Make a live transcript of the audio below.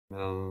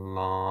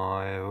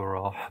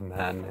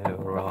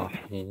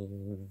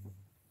Bismillahirrahmanirrahim.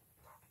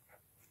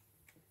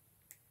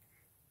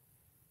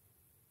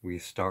 We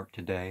start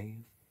today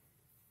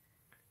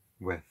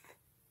with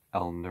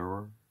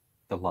Al-Nur,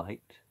 the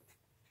Light,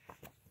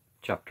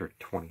 chapter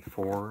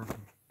 24,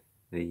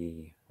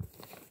 the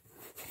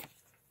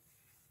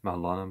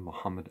Maulana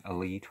Muhammad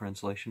Ali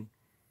translation.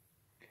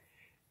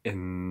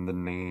 In the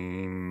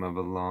name of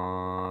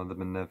Allah, the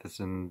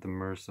Beneficent, the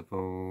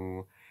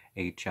Merciful,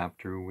 a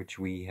chapter which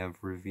we have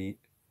revealed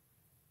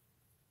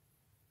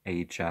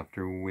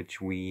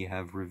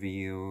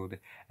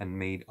and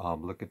made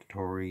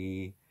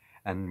obligatory,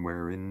 and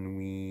wherein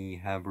we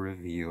have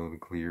revealed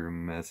clear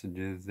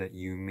messages that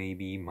you may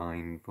be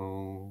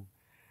mindful.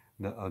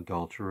 The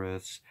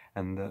adulteress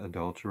and the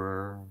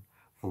adulterer,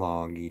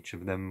 flog each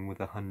of them with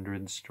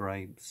 100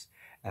 stripes,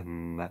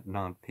 and let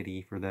not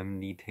pity for them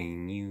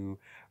detain you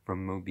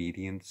from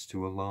obedience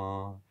to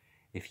Allah,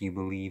 if you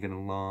believe in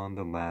Allah on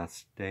the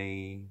last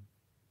day.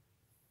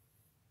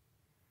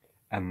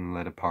 And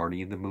let a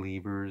party of the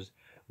believers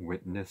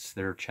witness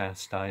their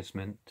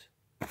chastisement.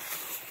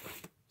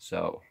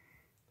 So,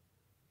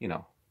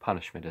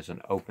 punishment is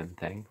an open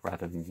thing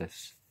rather than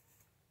this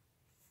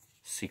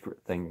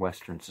secret thing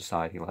Western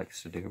society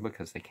likes to do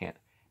because they can't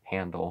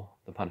handle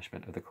the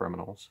punishment of the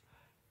criminals.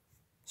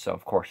 So,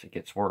 of course, it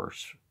gets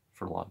worse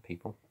for a lot of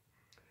people.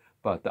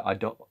 But the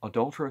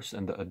adulteress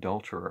and the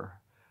adulterer,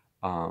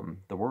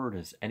 the word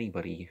is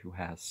anybody who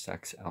has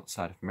sex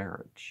outside of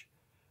marriage.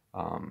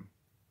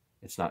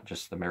 It's not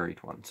just the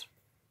married ones.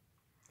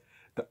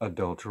 The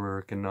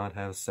adulterer cannot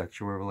have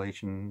sexual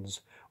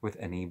relations with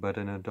any but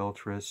an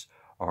adulteress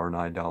or an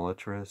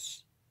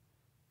idolatress,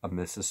 a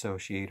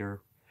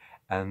misassociator,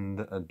 and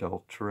the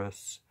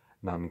adulteress,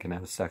 none can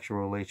have sexual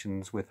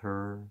relations with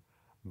her,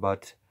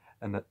 but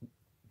an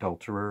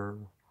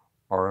adulterer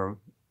or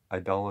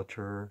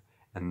idolater,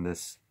 and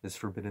this is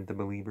forbidden to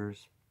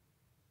believers.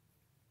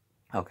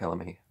 Okay, let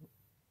me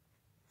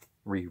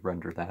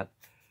re-render that.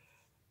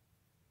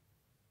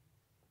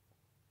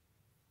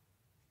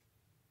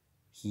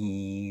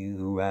 He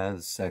who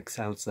has sex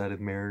outside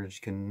of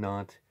marriage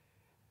cannot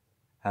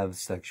have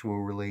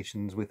sexual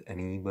relations with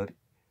any but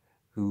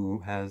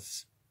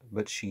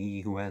she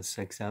who has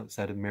sex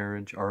outside of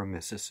marriage are a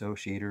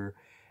misassociator,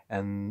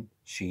 and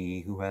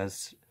she who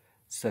has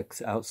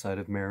sex outside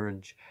of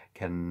marriage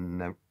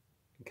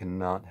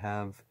cannot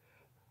have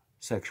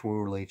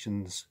sexual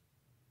relations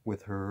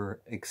with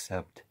her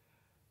except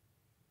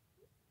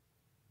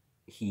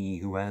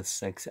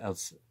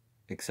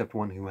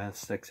one who has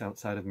sex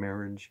outside of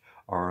marriage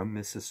are a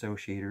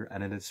misassociator,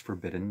 and it is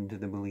forbidden to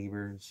the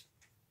believers.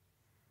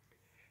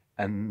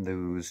 And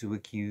those who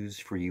accuse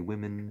free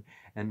women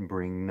and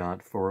bring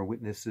not 4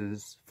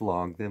 witnesses,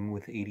 flog them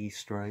with 80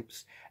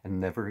 stripes, and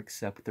never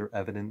accept their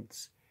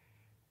evidence.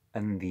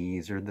 And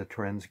these are the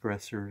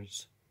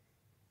transgressors,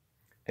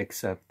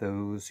 except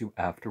those who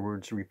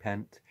afterwards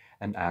repent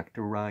and act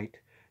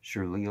aright.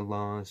 Surely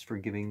Allah is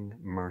forgiving,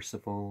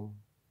 merciful.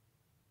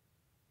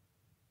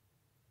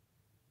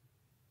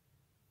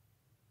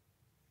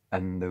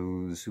 And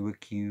those who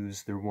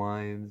accuse their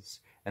wives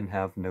and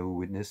have no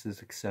witnesses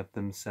except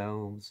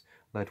themselves,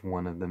 let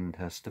one of them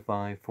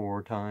testify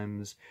 4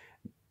 times,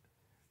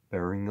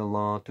 bearing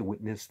Allah to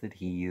witness that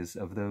he is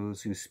of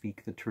those who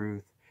speak the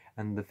truth,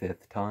 and the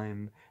 5th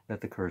time,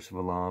 that the curse of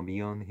Allah be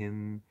on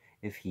him,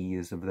 if he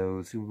is of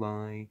those who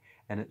lie,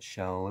 and it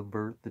shall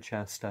avert the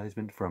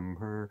chastisement from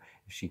her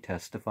if she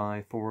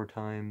testify 4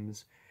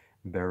 times,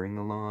 bearing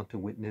Allah to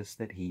witness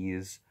that he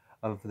is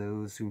of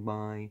those who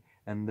lie,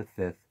 and the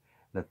 5th,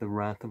 let the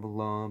wrath of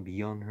Allah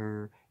be on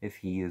her, if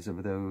he is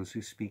of those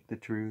who speak the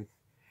truth.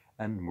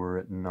 And were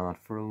it not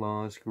for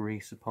Allah's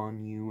grace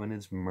upon you and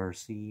his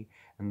mercy,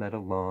 and that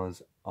Allah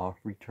is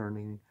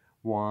oft-returning,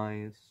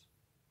 wise.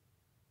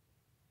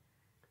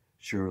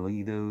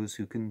 Surely those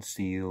who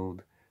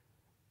concocted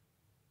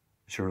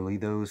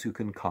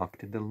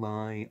the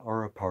lie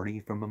are a party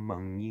from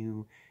among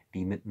you.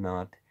 Deem it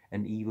not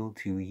an evil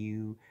to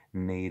you,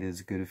 nay, it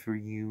is good for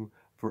you,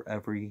 for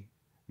every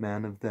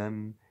man of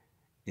them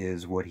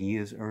is what he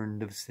has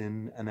earned of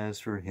sin, and as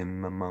for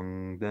him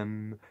among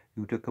them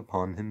who took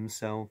upon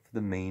himself the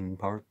main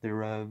part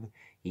thereof,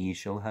 he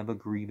shall have a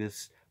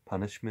grievous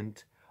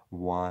punishment.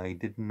 Why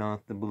did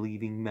not the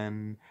believing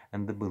men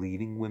and the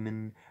believing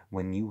women,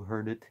 when you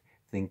heard it,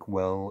 think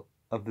well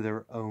of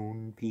their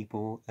own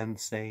people, and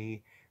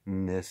say,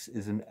 this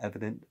is an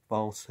evident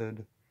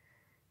falsehood?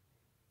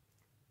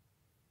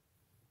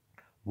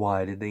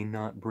 Why did they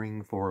not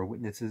bring 4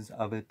 witnesses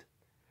of it?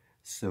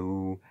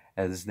 So,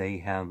 as they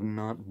have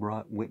not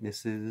brought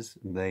witnesses,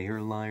 they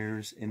are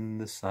liars in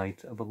the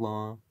sight of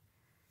Allah.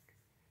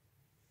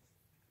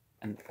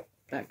 And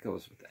that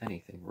goes with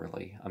anything,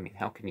 really. I mean,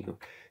 how can you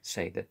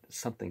say that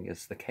something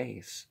is the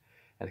case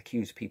and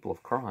accuse people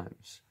of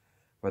crimes?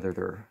 Whether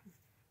they're,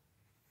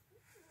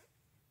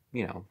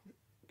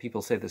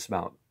 people say this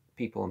about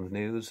people in the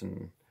news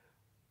and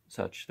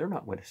such. They're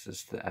not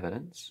witnesses to the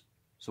evidence.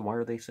 So why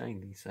are they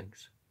saying these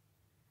things?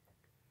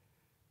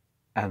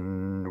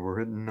 And were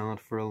it not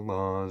for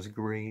Allah's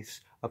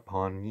grace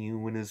upon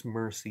you and His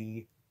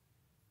mercy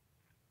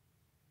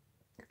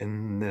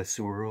in this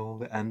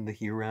world and the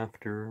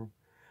hereafter,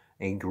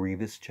 a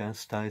grievous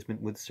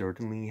chastisement would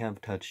certainly have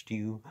touched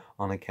you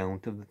on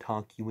account of the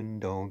talk you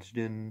indulged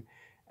in,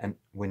 and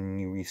when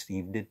you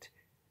received it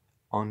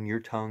on your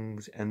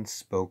tongues and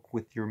spoke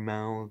with your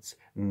mouths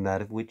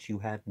that of which you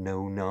had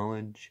no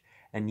knowledge,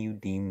 and you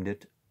deemed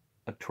it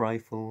a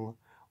trifle,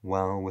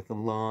 while with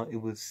Allah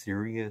it was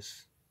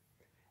serious.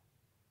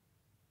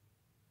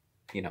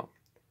 You know,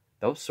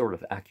 those sort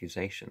of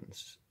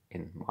accusations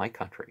in my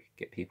country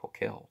get people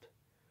killed.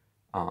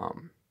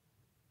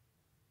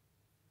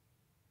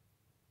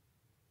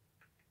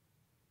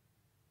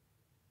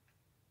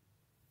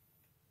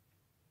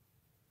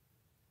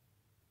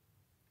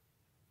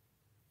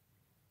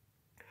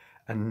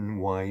 And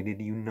why did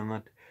you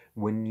not,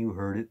 when you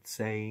heard it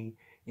say,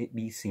 it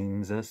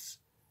beseems us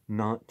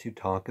not to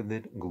talk of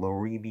it,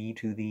 glory be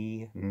to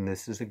thee, and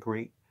this is a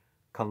great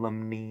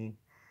calumny.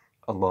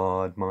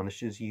 Allah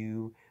admonishes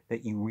you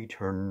that you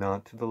return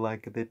not to the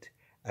like of it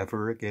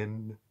ever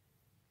again,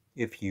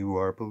 if you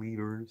are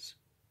believers.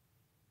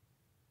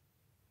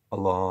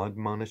 Allah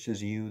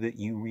admonishes you that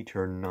you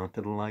return not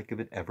to the like of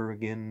it ever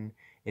again,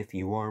 if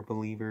you are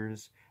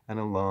believers, and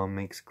Allah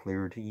makes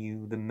clear to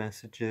you the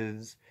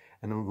messages,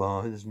 and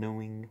Allah is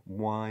knowing,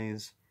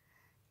 wise.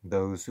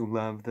 Those who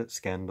love that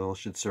scandal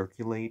should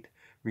circulate,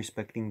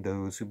 respecting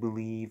those who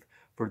believe,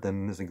 for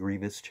them is a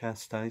grievous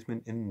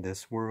chastisement in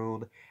this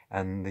world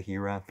and the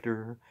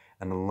hereafter,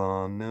 and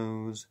Allah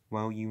knows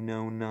while you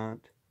know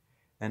not,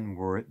 and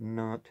were it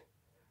not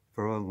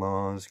for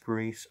Allah's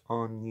grace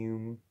on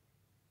you,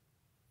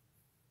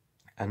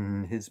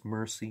 and His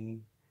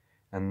mercy,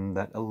 and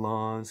that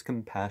Allah is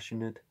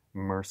compassionate,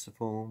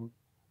 merciful.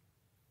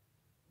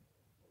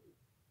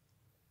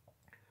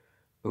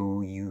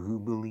 O you who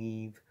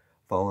believe,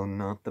 follow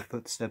not the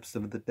footsteps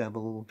of the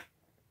devil.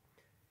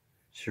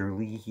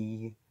 Surely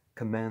he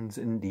commands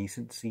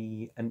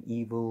indecency and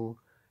evil,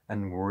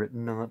 and were it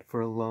not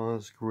for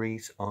Allah's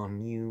grace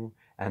on you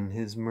and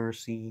His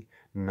mercy,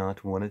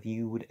 not one of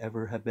you would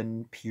ever have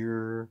been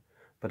pure,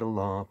 but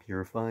Allah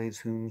purifies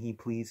whom He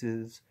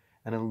pleases,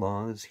 and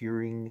Allah is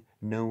hearing,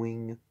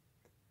 knowing.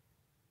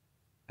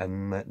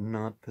 And let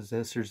not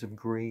possessors of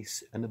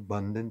grace and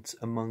abundance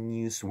among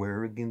you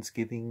swear against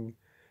giving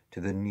to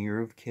the near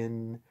of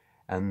kin,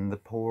 and the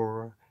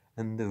poor,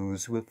 and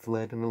those who have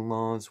fled in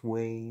Allah's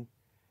way,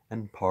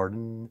 and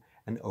pardon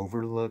and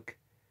overlook.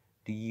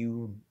 Do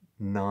you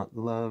not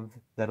love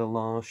that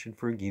Allah should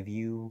forgive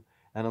you,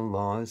 and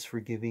Allah is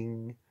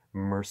forgiving,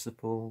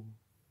 merciful?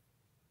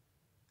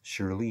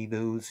 Surely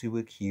those who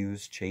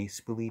accuse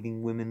chaste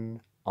believing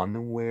women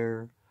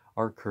unaware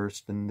are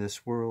cursed in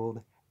this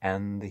world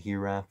and the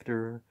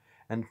hereafter,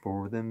 and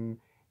for them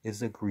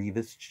is a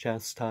grievous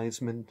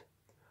chastisement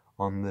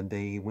on the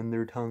day when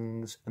their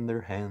tongues and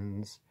their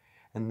hands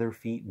and their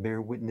feet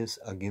bear witness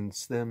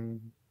against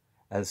them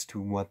as to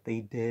what they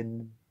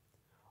did.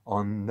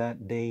 On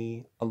that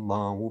day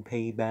Allah will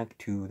pay back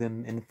to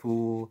them in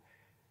full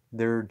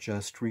their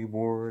just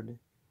reward,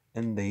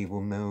 and they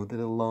will know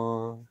that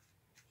Allah,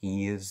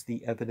 He is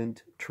the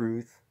evident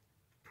truth.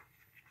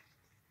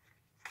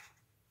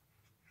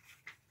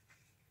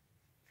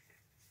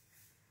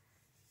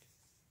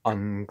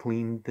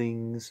 Unclean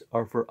things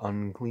are for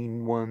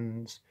unclean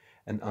ones,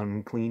 and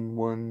unclean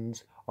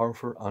ones are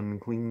for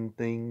unclean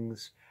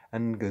things,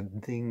 and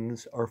good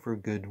things are for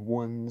good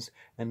ones,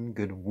 and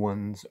good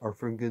ones are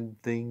for good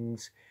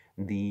things.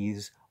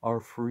 These are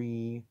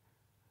free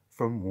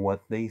from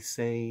what they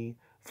say,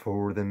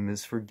 for them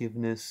is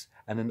forgiveness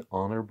and an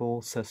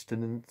honorable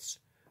sustenance.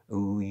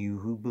 O you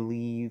who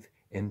believe,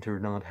 enter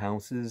not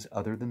houses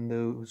other than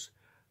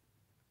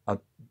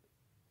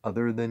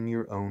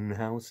your own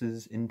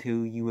houses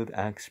until you have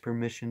asked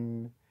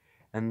permission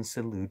and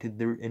saluted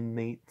their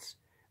inmates.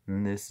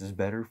 And this is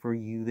better for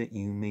you that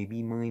you may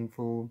be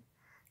mindful.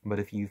 But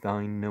if you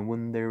find no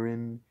one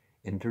therein,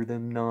 enter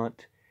them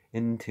not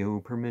until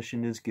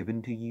permission is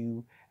given to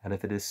you, and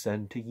if it is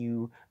said to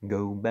you,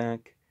 go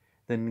back,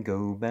 then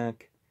go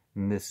back,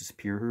 and this is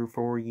purer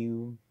for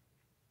you.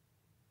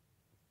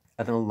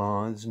 And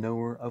Allah is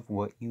knower of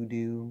what you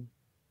do.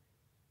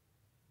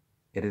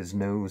 It is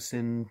no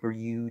sin for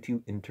you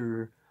to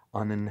enter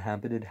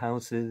uninhabited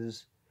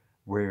houses,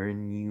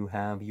 wherein you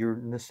have your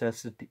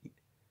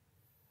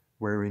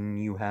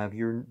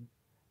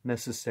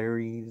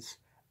necessaries,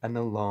 and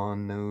Allah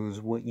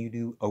knows what you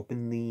do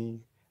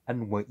openly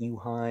and what you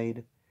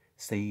hide.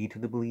 Say to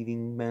the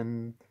believing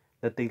men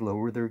that they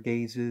lower their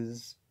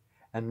gazes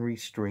and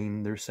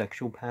restrain their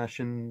sexual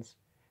passions,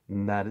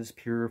 and that is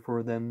pure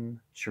for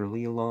them.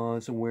 Surely Allah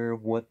is aware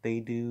of what they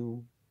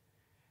do.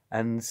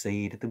 And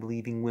say to the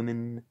believing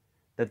women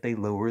that they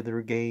lower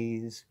their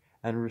gaze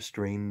and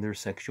restrain their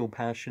sexual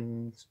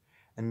passions,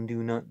 and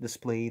do not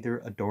display their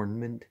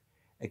adornment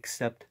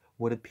except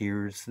what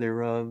appears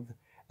thereof,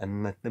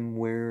 and let them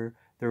wear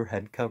their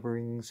head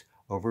coverings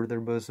over their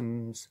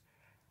bosoms,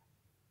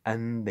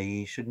 and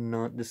they should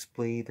not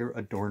display their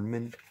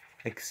adornment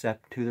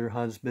except to their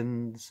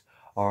husbands.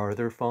 are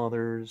their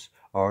fathers,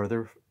 are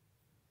the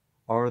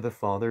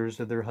fathers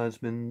of their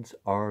husbands,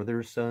 are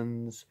their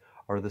sons,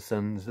 are the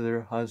sons of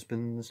their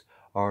husbands,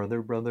 are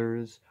their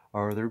brothers,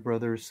 are their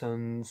brothers'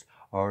 sons,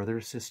 are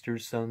their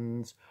sisters'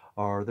 sons,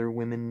 are their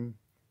women,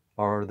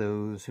 are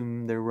those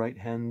whom their right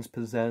hands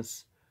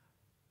possess,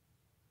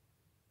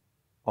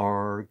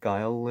 are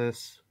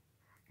guileless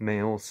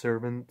male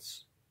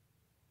servants,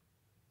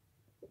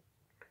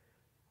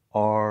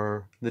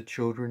 are the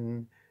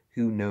children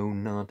who know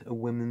not a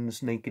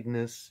woman's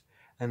nakedness,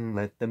 and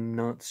let them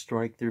not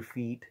strike their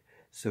feet,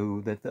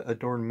 so that the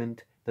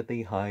adornment that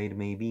they hide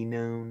may be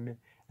known,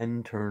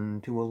 and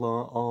turn to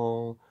Allah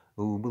all,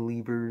 O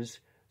believers,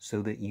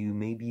 so that you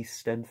may be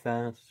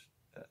steadfast,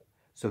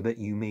 so that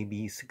you may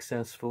be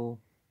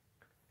successful.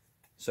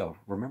 So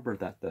remember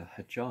that the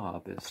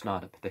hijab is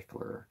not a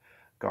particular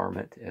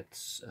garment,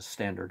 it's a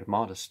standard of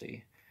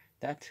modesty.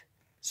 That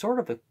sort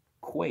of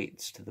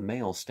equates to the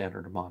male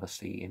standard of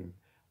modesty in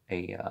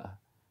a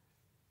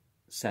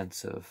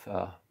sense of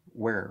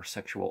where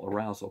sexual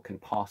arousal can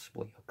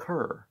possibly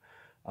occur.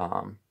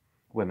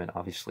 Women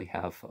obviously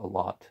have a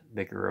lot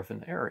bigger of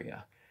an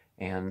area,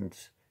 and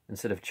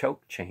instead of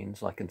choke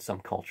chains, like in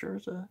some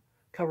cultures,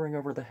 covering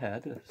over the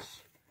head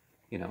is,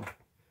 you know,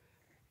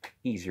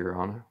 easier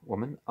on a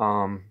woman.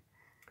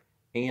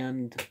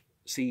 And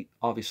see,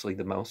 obviously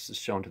the most is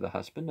shown to the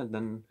husband, and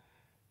then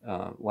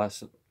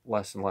less and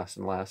less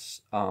and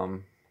less.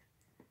 But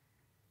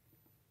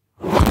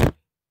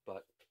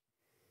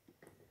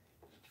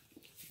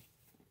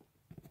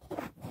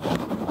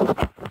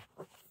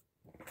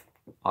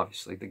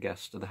obviously the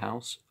guest of the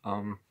house.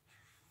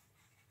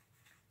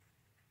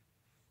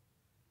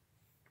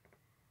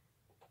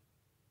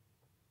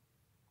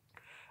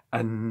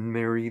 And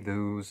marry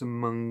those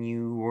among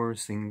you who are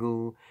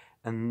single,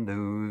 and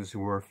those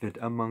who are fit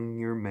among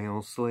your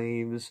male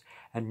slaves,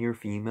 and your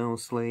female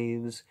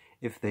slaves.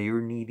 If they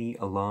are needy,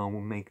 Allah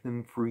will make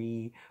them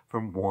free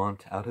from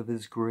want out of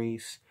His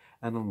grace,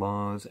 and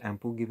Allah is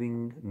ample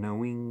giving,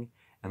 knowing.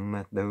 And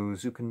let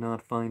those who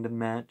cannot find a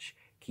match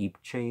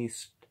keep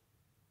chaste,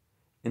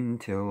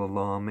 until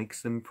Allah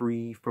makes them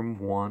free from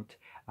want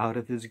out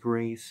of His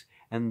grace.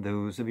 And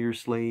those of your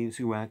slaves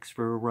who ask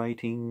for a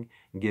writing,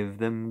 give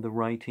them the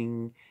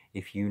writing,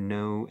 if you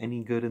know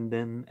any good in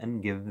them,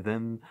 and give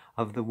them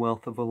of the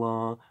wealth of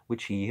Allah,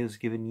 which He has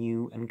given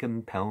you, and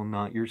compel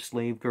not your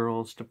slave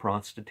girls to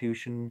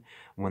prostitution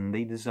when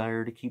they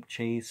desire to keep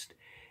chaste,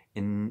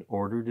 in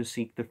order to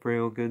seek the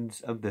frail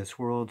goods of this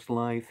world's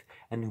life,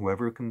 and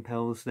whoever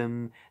compels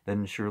them,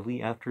 then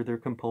surely after their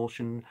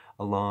compulsion,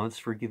 Allah is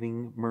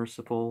forgiving,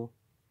 merciful.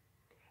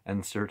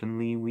 And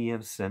certainly we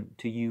have sent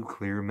to you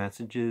clear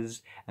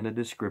messages, and a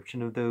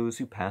description of those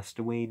who passed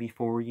away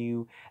before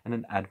you, and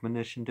an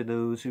admonition to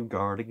those who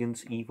guard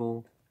against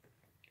evil.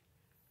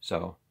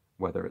 So,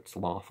 whether it's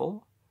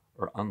lawful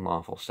or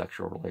unlawful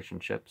sexual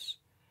relationships,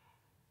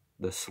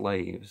 the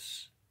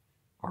slaves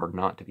are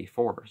not to be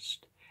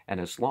forced, and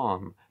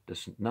Islam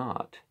does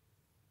not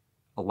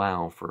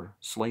allow for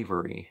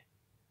slavery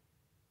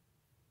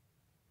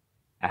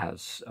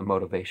as a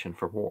motivation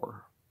for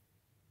war.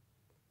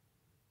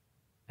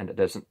 And it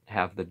doesn't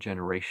have the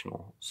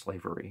generational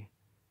slavery.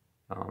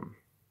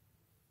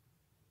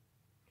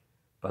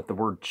 But the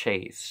word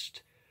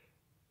chaste,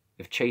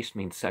 if chaste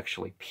means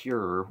sexually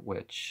pure,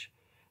 which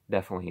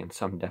definitely in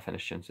some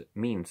definitions it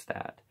means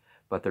that,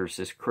 but there's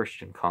this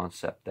Christian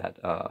concept that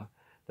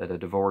that a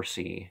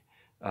divorcee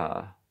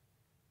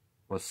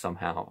is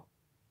somehow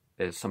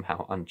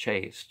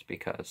unchaste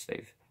because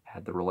they've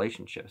had the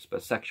relationships.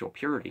 But sexual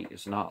purity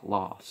is not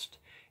lost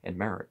in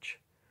marriage.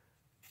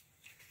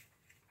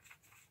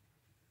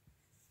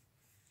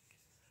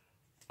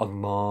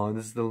 Allah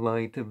is the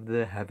light of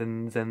the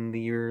heavens and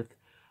the earth.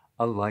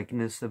 A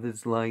likeness of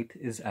His light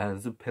is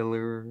as a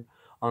pillar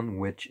on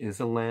which is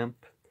a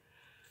lamp.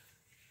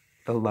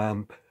 The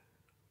lamp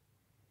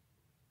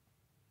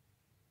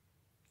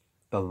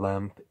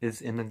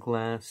is in a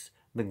glass.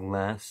 The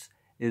glass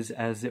is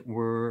as it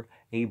were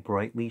a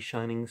brightly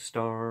shining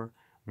star,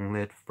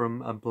 lit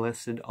from a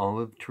blessed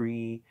olive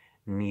tree,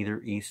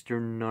 neither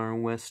eastern nor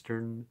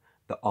western,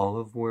 the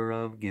olive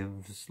whereof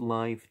gives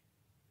life,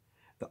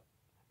 the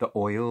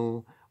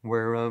oil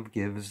whereof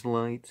gives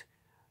light,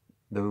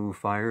 though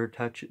fire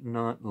touch it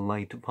not,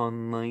 light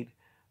upon light.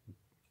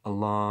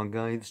 Allah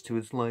guides to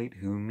His light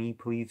whom He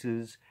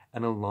pleases,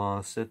 and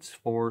Allah sets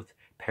forth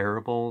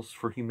parables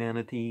for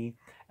humanity,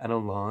 and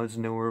Allah is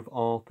knower of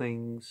all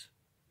things.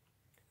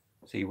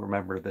 See,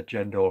 remember the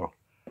gender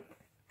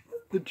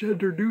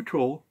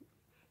neutral.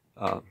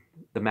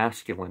 The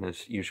masculine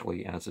is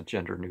usually as a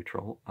gender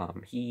neutral.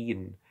 He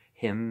and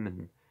him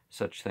and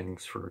such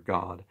things for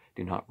God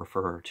do not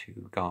refer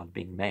to God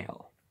being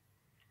male.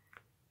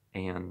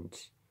 And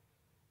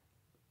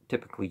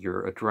typically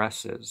your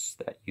addresses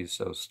that use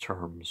those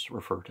terms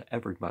refer to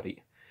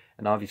everybody.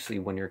 And obviously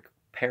when you're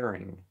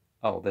pairing,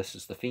 oh, this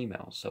is the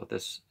female, so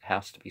this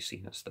has to be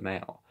seen as the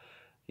male.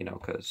 You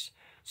know, because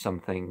some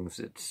things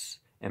it's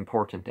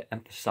important to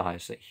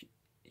emphasize that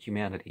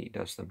humanity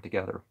does them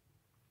together.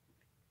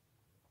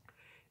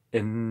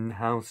 In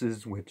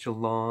houses which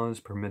Allah is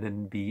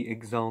permitted be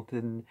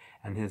exalted,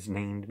 and his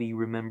name to be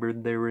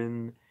remembered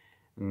therein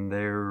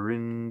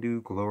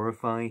do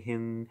glorify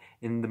him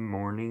in the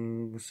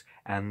mornings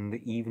and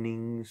the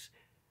evenings,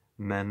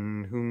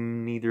 men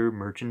whom neither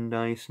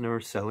merchandise nor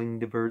selling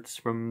diverts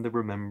from the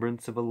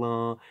remembrance of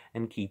Allah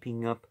and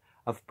keeping up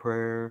of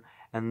prayer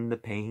and the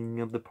paying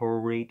of the poor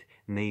rate,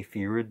 and they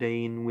fear a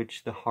day in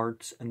which the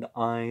hearts and the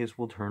eyes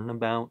will turn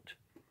about.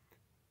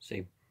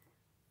 See,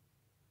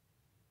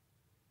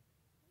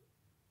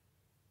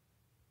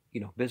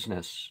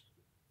 business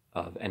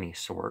of any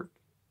sort,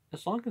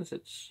 as long as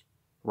it's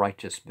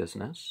righteous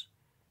business,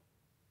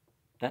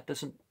 that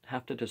doesn't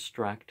have to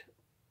distract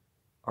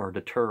or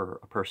deter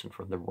a person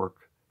from their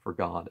work for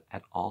God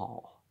at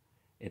all.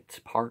 It's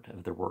part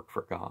of their work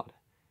for God.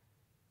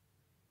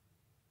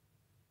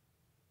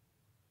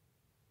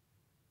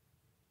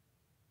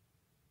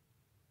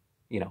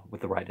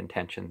 With the right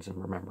intentions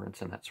and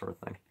remembrance and that sort of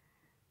thing.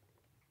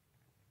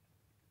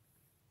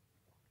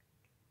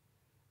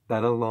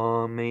 That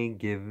Allah may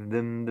give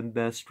them the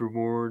best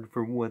reward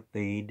for what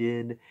they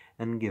did,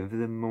 and give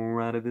them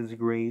more out of his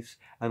grace,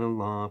 and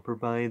Allah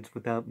provides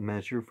without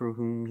measure for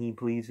whom he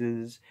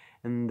pleases,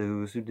 and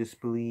those who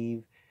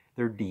disbelieve,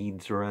 their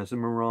deeds are as a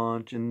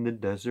mirage in the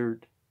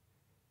desert,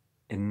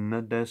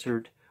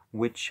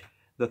 which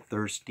the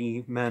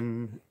thirsty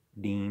men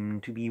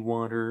deem to be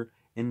water,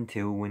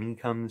 until when he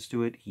comes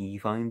to it, he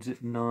finds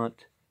it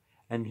not,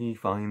 and he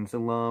finds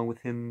Allah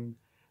with him,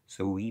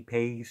 so he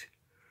pays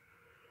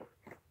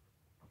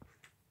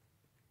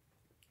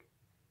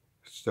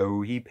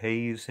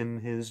him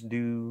his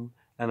due,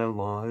 and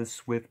Allah is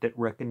swift at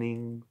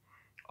reckoning.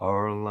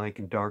 Are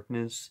like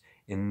darkness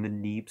in the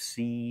deep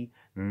sea,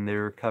 and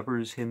there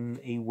covers him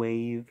a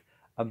wave,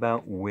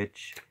 about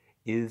which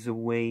is a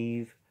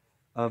wave,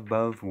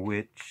 above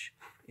which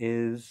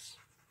is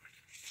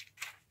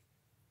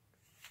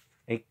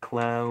a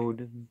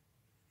cloud.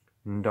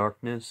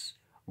 Darkness,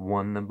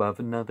 one above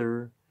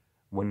another.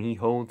 When he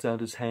holds out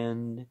his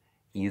hand,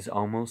 he is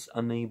almost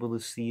unable to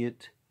see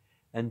it,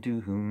 and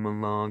to whom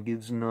Allah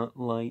gives not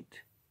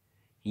light,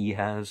 he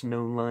has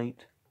no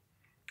light.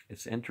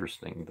 It's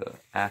interesting, the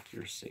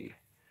accuracy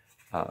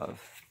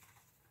of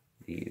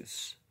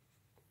these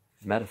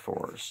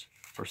metaphors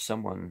for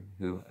someone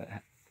who,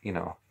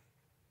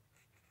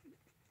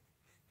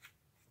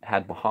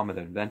 had Muhammad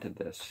invented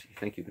this, you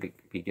think he would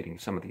be getting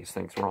some of these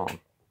things wrong.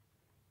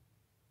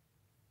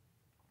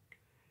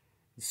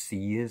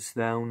 Seest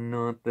thou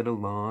not that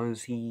Allah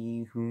is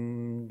he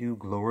whom do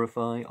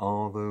glorify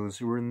all those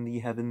who are in the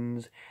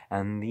heavens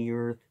and the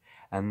earth,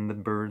 and the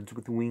birds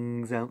with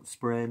wings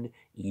outspread,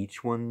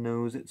 each one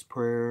knows its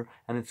prayer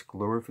and its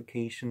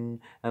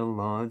glorification, and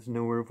Allah is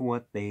knower of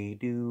what they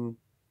do,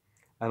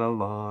 and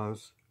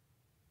Allah's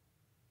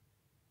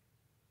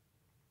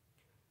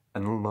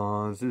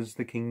is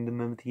the kingdom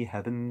of the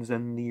heavens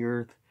and the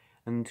earth,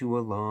 and to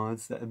Allah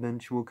is the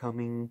eventual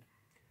coming.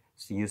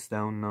 Seest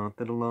thou not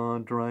that Allah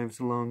drives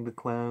along the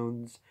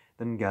clouds,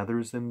 then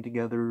gathers them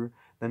together,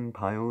 then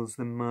piles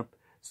them up,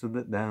 so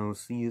that thou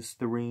seest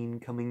the rain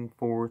coming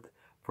forth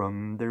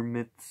from their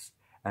midst,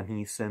 and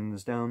he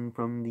sends down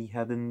from the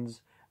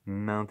heavens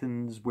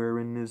mountains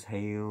wherein is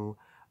hail,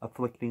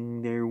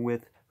 afflicting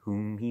therewith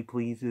whom he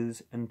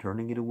pleases, and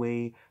turning it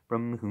away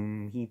from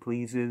whom he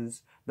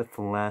pleases. The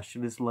flash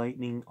of his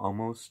lightning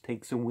almost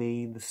takes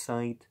away the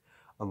sight.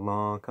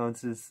 Allah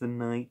causes the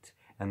night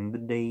and the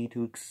day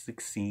to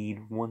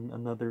succeed one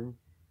another.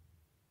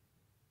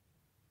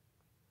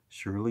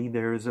 Surely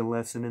there is a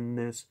lesson in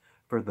this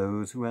for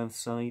those who have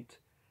sight,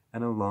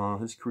 and Allah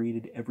has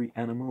created every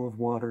animal of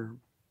water.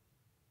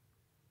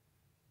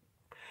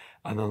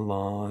 And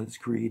Allah has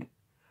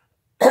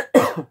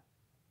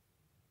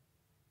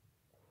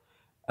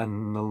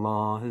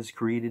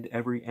created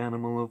every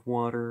animal of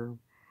water.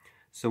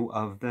 So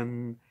of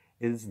them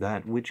is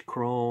that which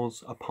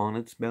crawls upon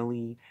its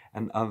belly,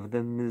 and of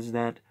them is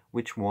that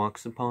which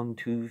walks upon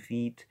 2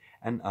 feet,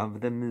 and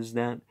of them is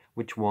that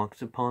which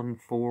walks upon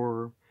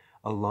 4.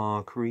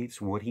 Allah creates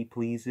what he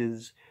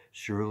pleases.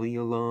 Surely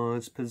Allah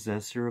is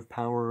possessor of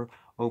power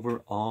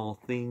over all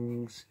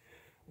things.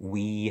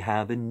 We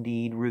have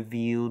indeed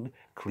revealed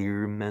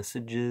clear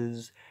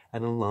messages,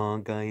 and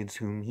Allah guides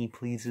whom he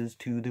pleases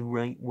to the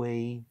right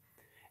way.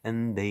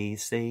 And they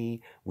say,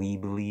 we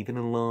believe in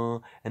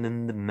Allah and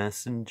in the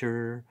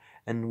Messenger,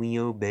 and we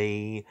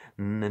obey,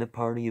 and then a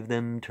party of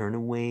them turn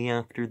away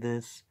after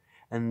this,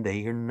 and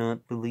they are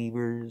not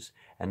believers.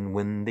 And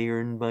when they are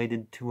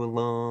invited to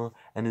Allah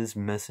and his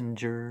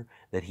Messenger,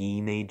 that he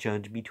may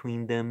judge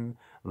between them,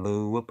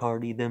 lo, a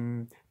party of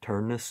them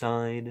turn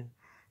aside.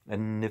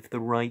 And if the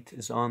right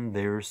is on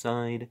their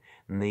side,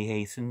 and they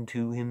hasten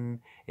to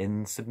him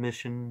in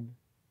submission.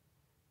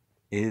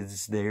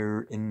 Is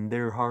there in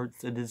their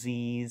hearts a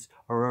disease,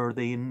 or are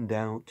they in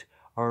doubt,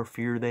 or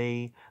fear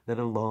they that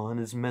Allah and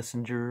his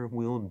Messenger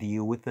will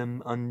deal with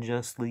them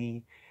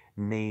unjustly?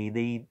 Nay,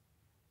 they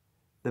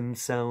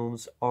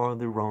themselves are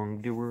the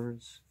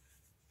wrongdoers.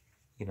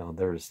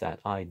 There's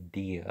that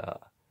idea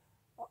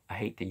I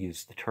hate to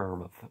use the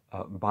term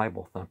of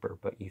Bible thumper,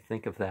 but you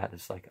think of that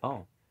as like,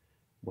 oh,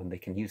 when they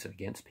can use it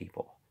against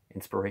people.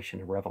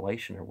 Inspiration and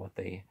revelation are what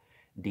they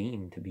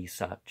deem to be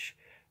such.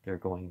 They're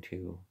going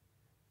to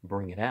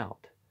bring it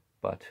out.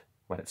 But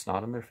when it's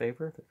not in their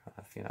favor, they're kind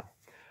of,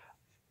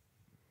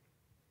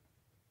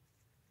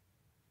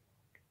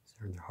 is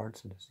there in their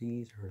hearts a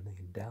disease, or are they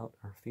in doubt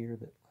or fear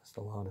that lest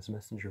Allah and His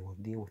Messenger will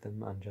deal with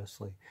them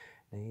unjustly?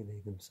 Nay, they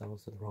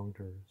themselves are the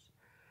wrongdoers.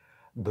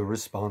 The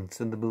response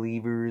of the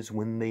believers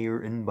when they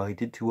are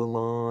invited to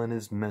Allah and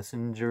His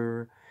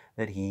Messenger,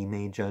 that He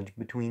may judge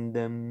between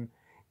them,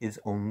 is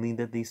only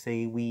that they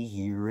say, we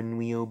hear and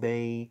we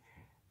obey,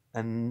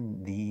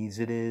 and these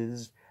it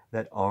is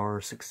that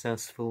are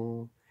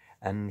successful.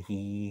 And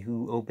he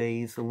who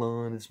obeys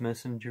Allah and His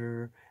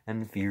Messenger,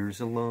 and fears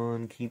Allah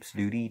and keeps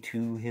duty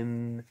to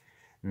Him,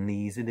 and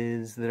these it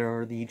is that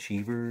are the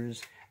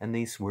achievers, and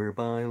they swear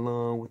by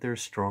Allah with their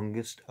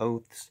strongest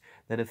oaths,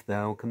 that if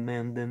thou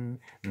command them,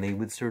 they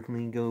would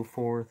certainly go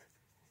forth.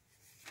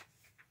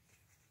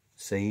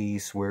 Say,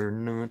 swear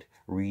not,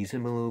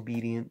 reasonable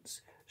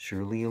obedience,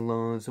 surely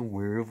Allah is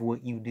aware of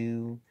what you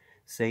do.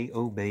 Say,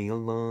 obey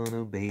Allah and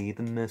obey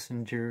the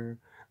Messenger,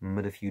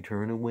 but if you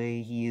turn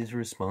away, He is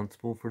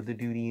responsible for the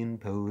duty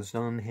imposed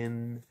on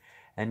Him,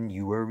 and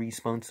you are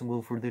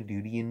responsible for the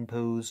duty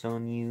imposed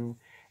on you,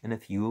 and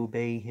if you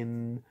obey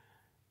Him,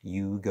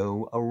 you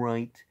go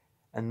aright,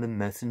 and the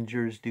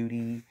Messenger's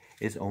duty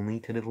is only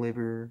to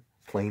deliver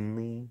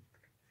plainly.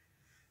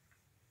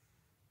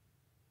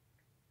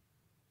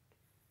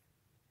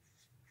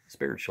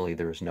 Spiritually,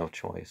 there is no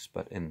choice,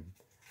 but in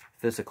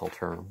physical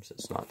terms,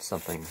 it's not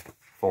something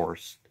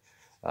forced.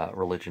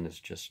 Religion is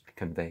just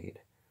conveyed.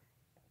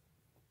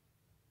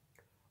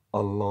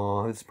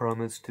 Allah has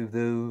promised to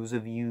those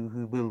of you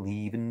who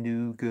believe and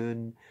do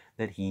good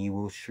that He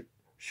will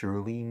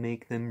surely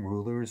make them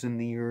rulers in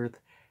the earth,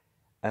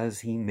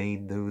 as He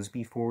made those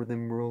before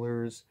them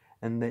rulers,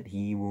 and that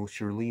He will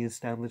surely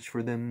establish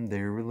for them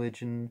their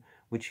religion,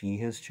 which He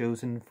has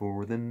chosen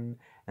for them,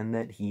 and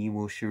that He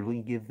will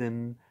surely give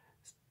them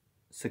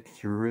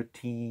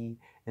security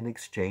in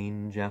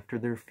exchange after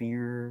their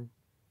fear.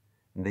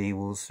 They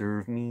will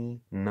serve me,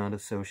 not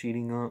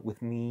associating aught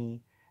with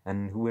me,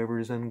 and whoever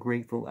is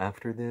ungrateful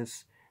after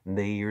this,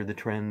 they are the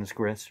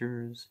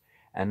transgressors.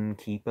 And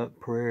keep up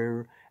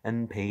prayer,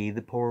 and pay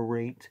the poor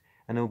rate,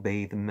 and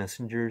obey the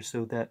Messenger,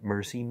 so that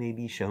mercy may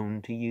be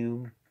shown to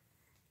you.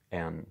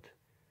 And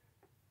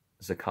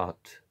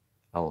Zakat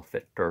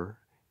al-Fitr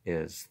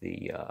is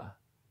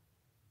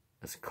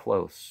as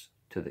close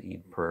to the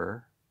Eid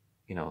prayer,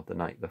 the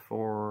night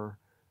before,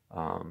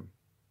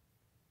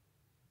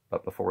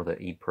 but before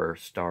the Eid prayer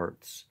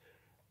starts,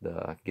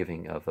 the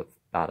giving of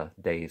about a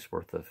day's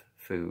worth of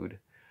food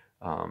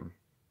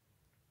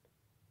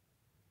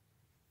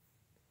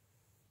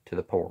to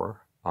the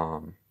poor,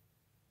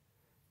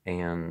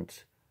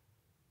 and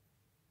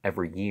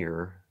every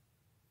year,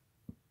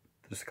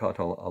 the Zakat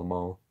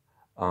al-Mal,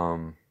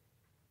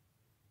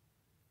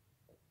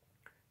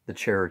 the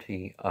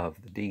charity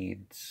of the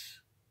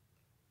deeds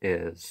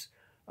is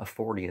a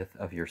 40th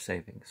of your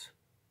savings.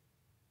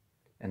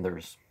 And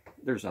there's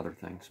other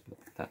things, but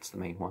that's the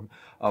main one.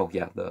 Oh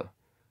yeah, the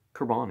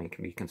Qurbani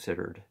can be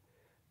considered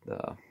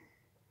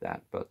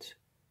that, but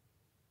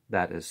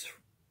that is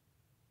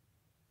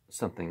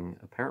something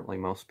apparently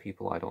most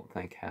people, I don't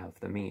think, have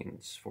the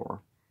means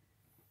for.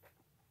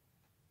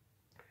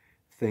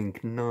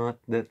 Think not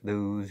that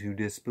those who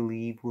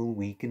disbelieve will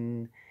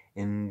weaken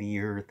in the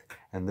earth,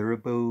 and their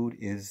abode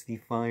is the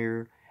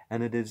fire,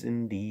 and it is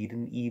indeed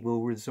an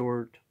evil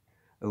resort.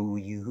 O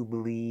you who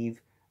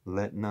believe,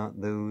 let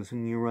not those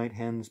whom your right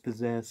hands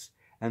possess,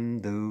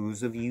 and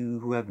those of you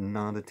who have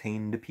not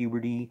attained to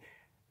puberty,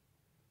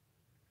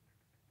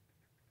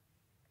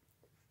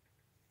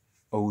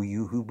 O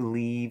you who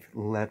believe,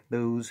 let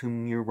those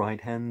whom your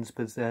right hands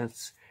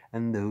possess,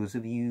 and those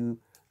of you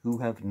who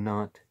have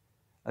not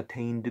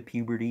attained to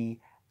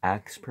puberty,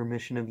 ask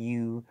permission of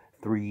you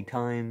 3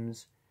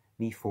 times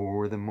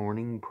before the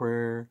morning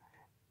prayer,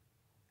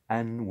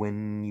 and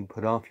when you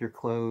put off your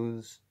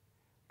clothes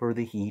for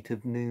the heat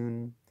of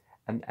noon,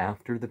 and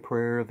after the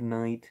prayer of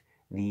night.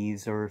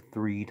 These are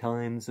 3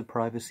 times of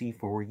privacy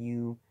for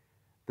you.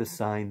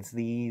 Besides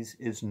these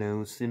is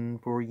no sin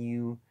for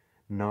you,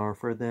 nor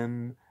for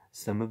them.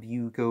 Some of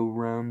you go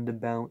round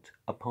about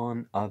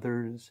upon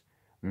others.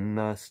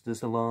 Thus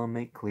does Allah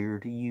make clear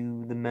to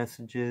you the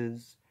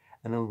messages,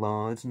 and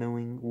Allah is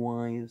knowing,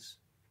 wise.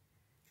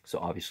 So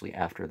obviously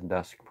after the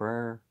dusk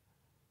prayer,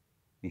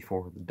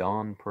 before the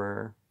dawn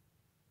prayer,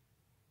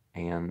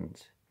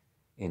 and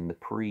in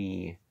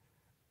the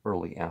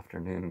early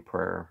afternoon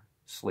prayer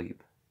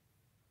sleep,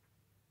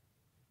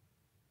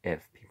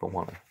 if people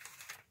want to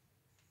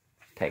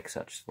take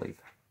such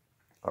sleep,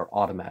 or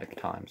automatic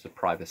times of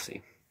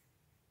privacy.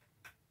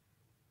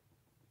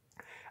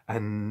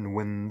 And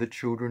when the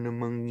children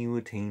among you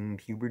attain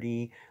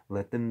puberty,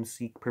 let them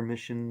seek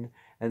permission,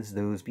 as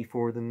those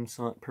before them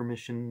sought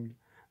permission.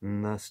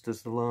 And thus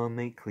does Allah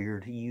make clear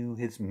to you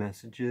His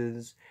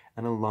messages,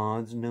 and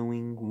Allah is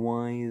knowing,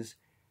 wise.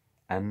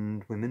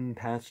 and women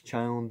past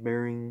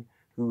childbearing,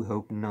 who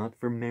hope not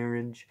for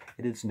marriage,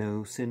 it is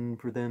no sin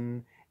for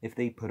them if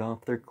they put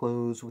off their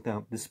clothes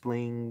without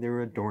displaying their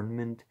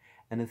adornment,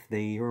 and if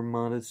they are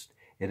modest,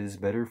 it is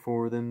better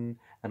for them,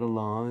 and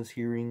Allah is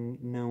hearing,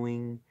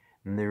 knowing,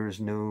 and there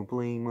is no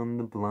blame on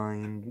the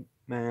blind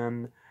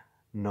man,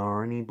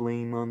 nor any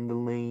blame on the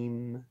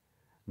lame,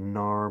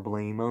 nor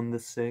blame on the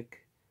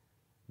sick,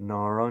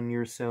 nor on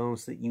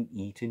yourselves that you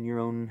eat in your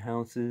own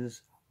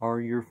houses,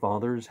 are your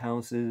father's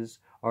houses,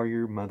 are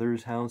your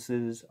mother's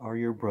houses, are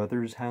your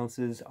brother's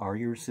houses, are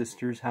your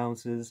sister's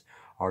houses,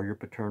 are your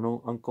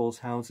paternal uncle's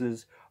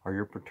houses, are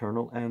your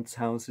paternal aunt's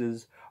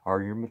houses,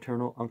 are your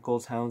maternal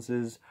uncle's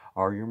houses,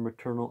 are your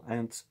maternal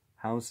aunt's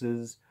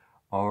houses,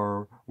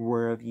 are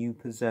wherever you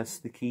possess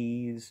the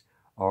keys,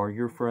 are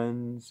your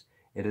friends.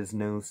 It is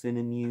no sin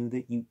in you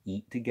that you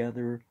eat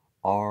together,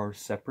 or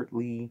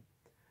separately.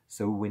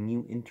 So when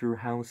you enter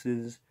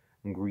houses,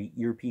 greet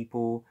your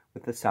people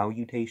with a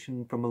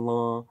salutation from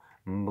Allah,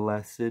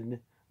 blessed,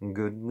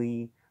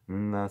 goodly.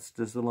 Thus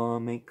does Allah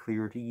make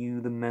clear to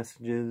you the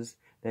messages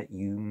that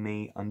you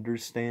may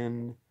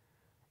understand.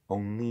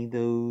 Only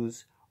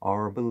those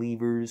are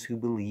believers who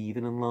believe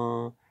in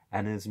Allah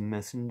and His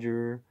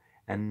Messenger,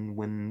 and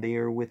when they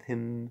are with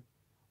Him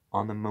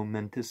on a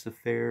momentous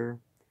affair,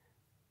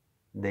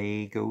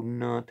 they go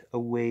not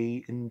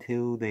away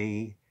until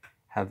they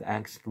have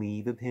asked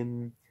leave of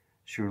Him.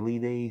 Surely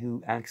they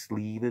who ask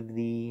leave of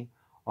thee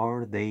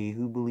are they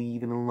who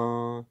believe in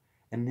Allah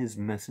and His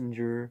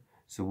Messenger.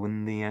 So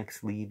when they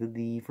ask leave of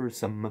thee for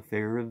some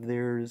affair of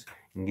theirs,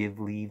 give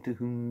leave to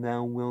whom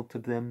thou wilt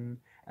of them,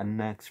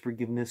 and ask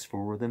forgiveness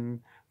for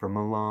them from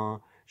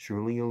Allah.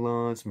 Surely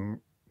Allah is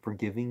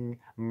forgiving,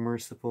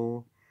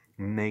 merciful.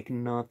 Make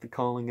not the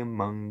calling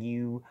among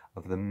you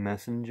of the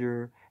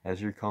Messenger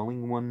as your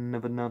calling one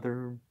of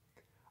another.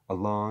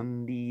 Allah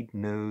indeed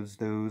knows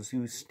those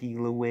who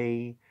steal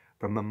away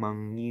from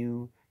among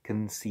you,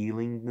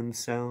 concealing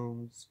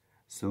themselves.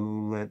 So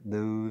let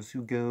those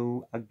who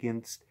go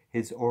against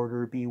His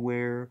order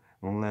beware,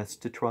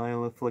 lest a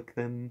trial afflict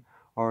them,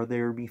 or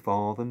there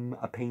befall them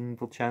a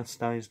painful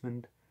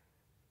chastisement.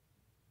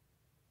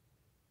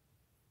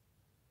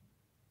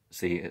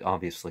 See,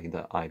 obviously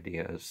the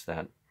idea is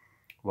that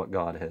what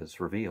God has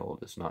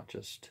revealed is not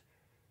just,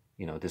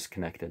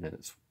 disconnected, and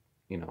it's,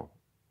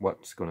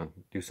 what's going to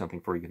do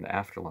something for you in the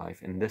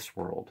afterlife. In this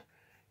world,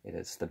 it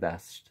is the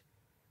best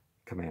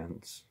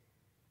commands.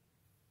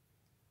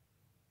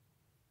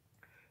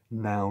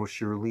 Now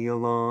surely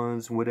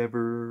Allah's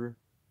whatever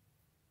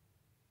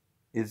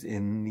is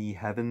in the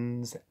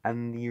heavens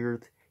and the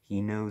earth,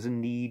 He knows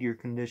indeed your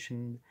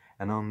condition,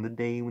 and on the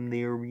day when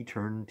they are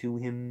returned to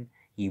Him,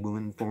 He will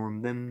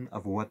inform them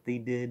of what they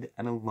did,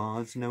 and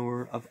Allah is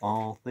knower of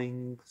all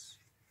things.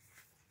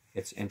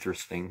 It's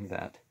interesting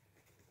that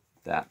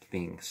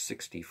being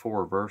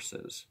 64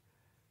 verses,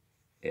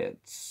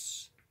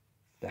 it's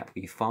that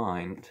we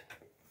find,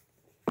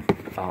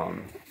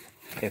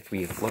 if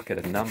we look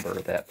at a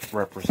number that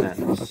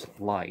represents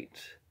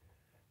light,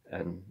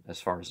 and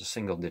as far as a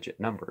single digit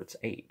number, it's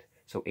 8.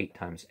 So 8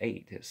 times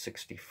 8 is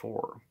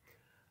 64.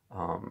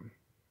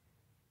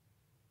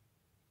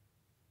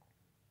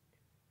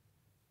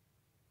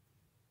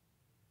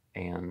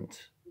 And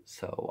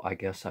so I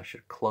guess I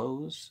should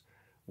close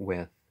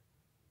with,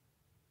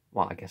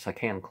 well, I guess I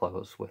can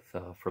close with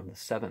from the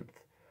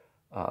 7th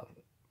of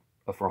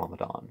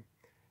Ramadan.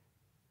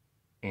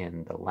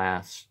 In the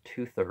last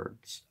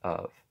 2/3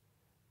 of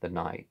the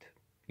night,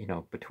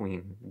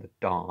 between the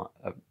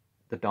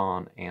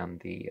dawn and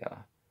the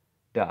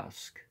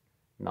dusk,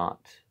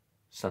 not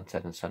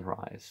sunset and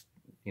sunrise,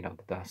 the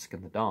dusk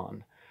and the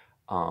dawn.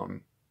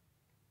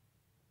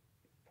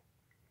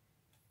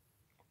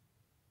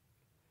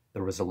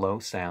 There was a low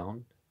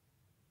sound,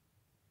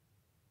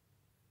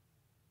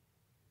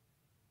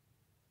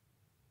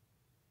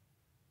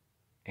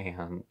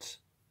 and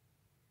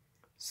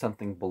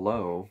something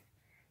below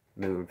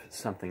moved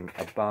something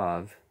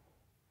above,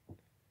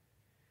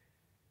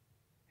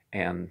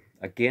 and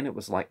again it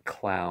was like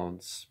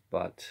clouds,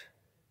 but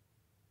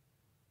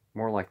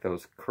more like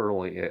those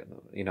curly,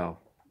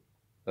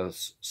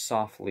 those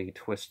softly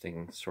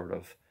twisting sort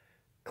of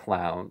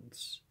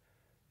clouds,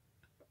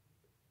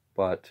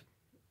 but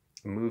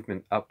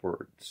movement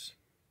upwards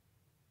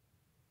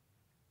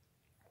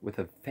with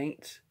a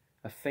faint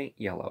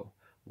yellow,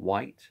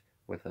 white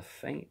with a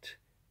faint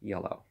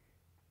yellow,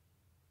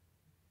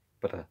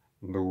 but a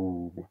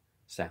low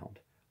sound,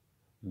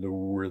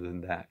 lower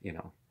than that,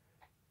 a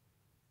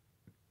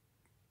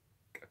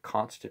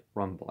constant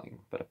rumbling,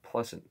 but a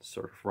pleasant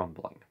sort of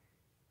rumbling.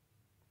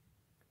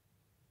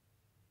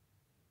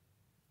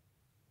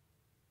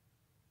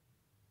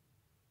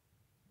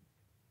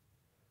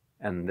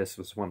 And this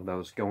was one of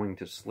those going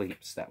to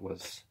sleeps that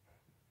was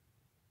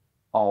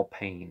all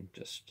pain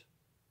just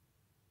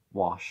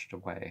washed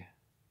away,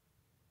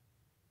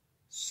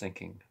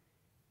 sinking,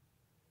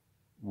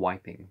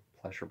 wiping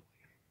pleasurably,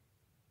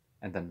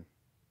 and then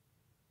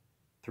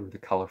through the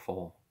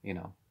colorful,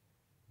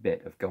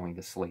 bit of going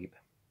to sleep,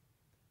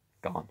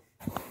 gone.